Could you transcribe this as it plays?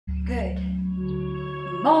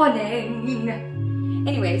Good morning.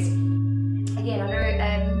 Anyways, again, I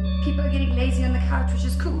know people are getting lazy on the couch, which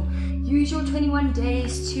is cool. Use your 21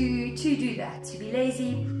 days to do that, to be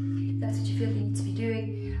lazy. If that's what you feel you need to be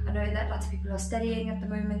doing. I know that lots of people are studying at the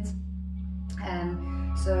moment,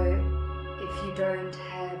 so if you don't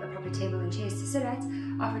have a proper table and chairs to sit at,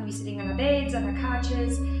 often we're sitting on our beds, on our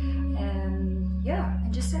couches, yeah,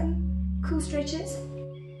 and just some cool stretches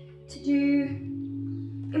to do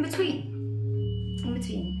in between. It's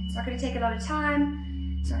not going to take a lot of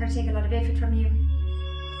time, it's not going to take a lot of effort from you,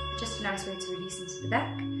 but just a nice way to release into the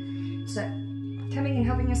back. So coming and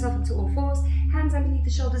helping yourself into all fours, hands underneath the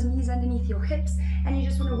shoulders, knees underneath your hips, and you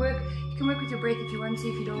just want to work. You can work with your breath if you want to.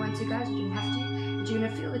 If you don't want to, guys, you don't have to, but you're going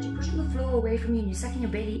to feel that you're pushing the floor away from you and you're sucking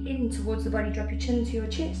your belly in towards the body. Drop your chin to your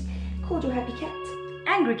chest. Called your happy cat.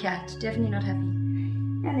 Angry cat, definitely not happy.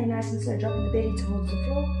 And then nice and slow, dropping the belly towards the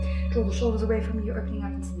floor. Draw the shoulders away from you, opening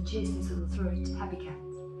up into the chest, into the throat. Happy cat.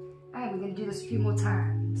 Alright, we're going to do this a few more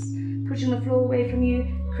times. Pushing the floor away from you,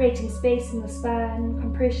 creating space in the spine,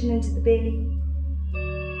 compression into the belly.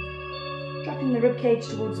 Dropping the ribcage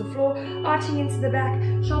towards the floor, arching into the back,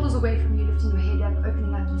 shoulders away from you, lifting your head up,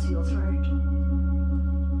 opening up into your throat.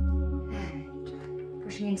 And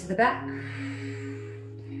pushing into the back.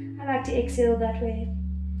 I like to exhale that way.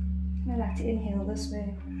 I like to inhale this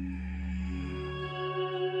way.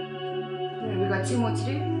 We've got two more to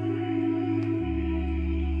do.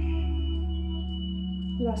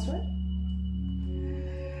 Last one.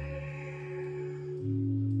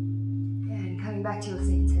 And coming back to your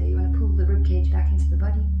center, you want to pull the ribcage back into the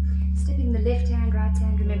body. Stepping the left hand, right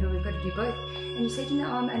hand. Remember, we've got to do both. And you're taking the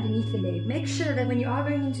arm underneath the leg. Make sure that when you are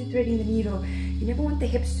going into threading the needle, you never want the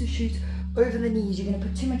hips to shoot over the knees. You're going to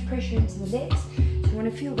put too much pressure into the legs. You want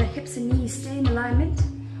to feel the hips and knees stay in alignment,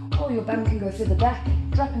 or your bum can go further back,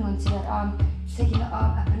 dropping onto that arm, taking the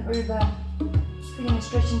arm up and over, feeling a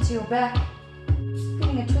stretch into your back,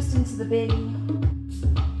 feeling a twist into the belly,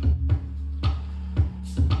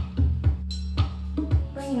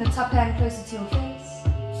 bringing the top hand closer to your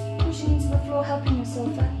face, pushing into the floor, helping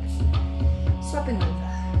yourself up, swapping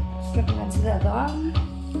over, dropping onto the other arm,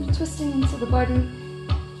 twisting into the body.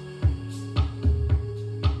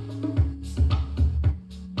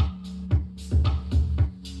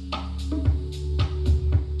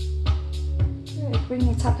 Bring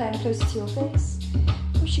your top hand closer to your face,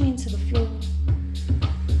 pushing into the floor.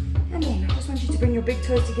 And then I just want you to bring your big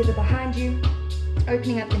toes together behind you,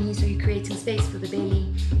 opening up the knees so you're creating space for the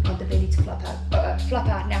belly. You want the belly to flop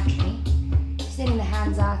out naturally. Extending the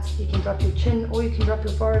hands out, you can drop your chin or you can drop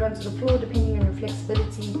your forehead onto the floor depending on your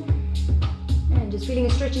flexibility. And just feeling a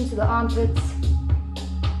stretch into the armpits,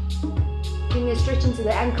 feeling a stretch into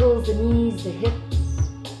the ankles, the knees, the hips.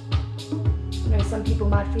 I know some people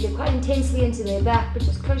might feel it quite intensely into their back, but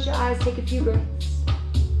just close your eyes, take a few breaths.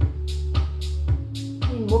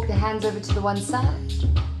 Then walk the hands over to the one side.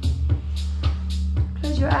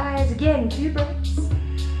 Close your eyes again, 2 breaths.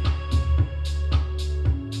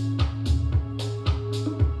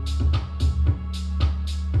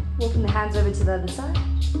 Walking the hands over to the other side.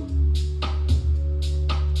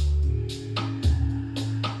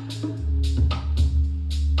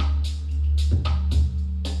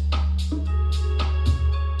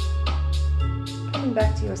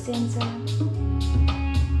 Back to your center,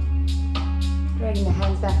 dragging the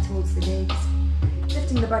hands back towards the legs,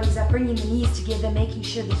 lifting the bodies up, bringing the knees together, making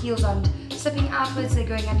sure the heels aren't slipping outwards, they're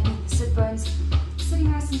going underneath the sit bones, sitting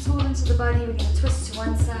nice and tall into the body. We're going to twist to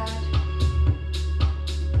one side,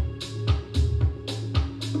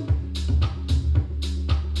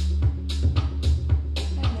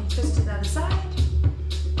 and then twist to the other side.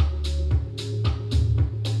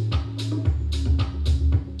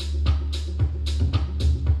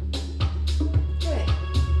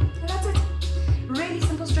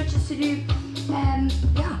 To do,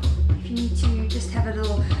 yeah, if you need to just have a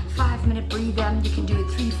little 5-minute breather, you can do it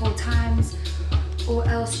 3-4 times, or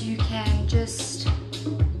else you can just,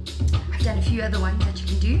 I've done a few other ones that you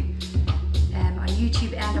can do on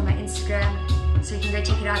YouTube and on my Instagram, so you can go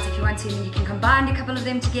check it out if you want to, and then you can combine a couple of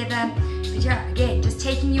them together. But yeah, again, just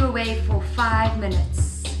taking you away for 5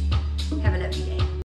 minutes. Have a lovely day.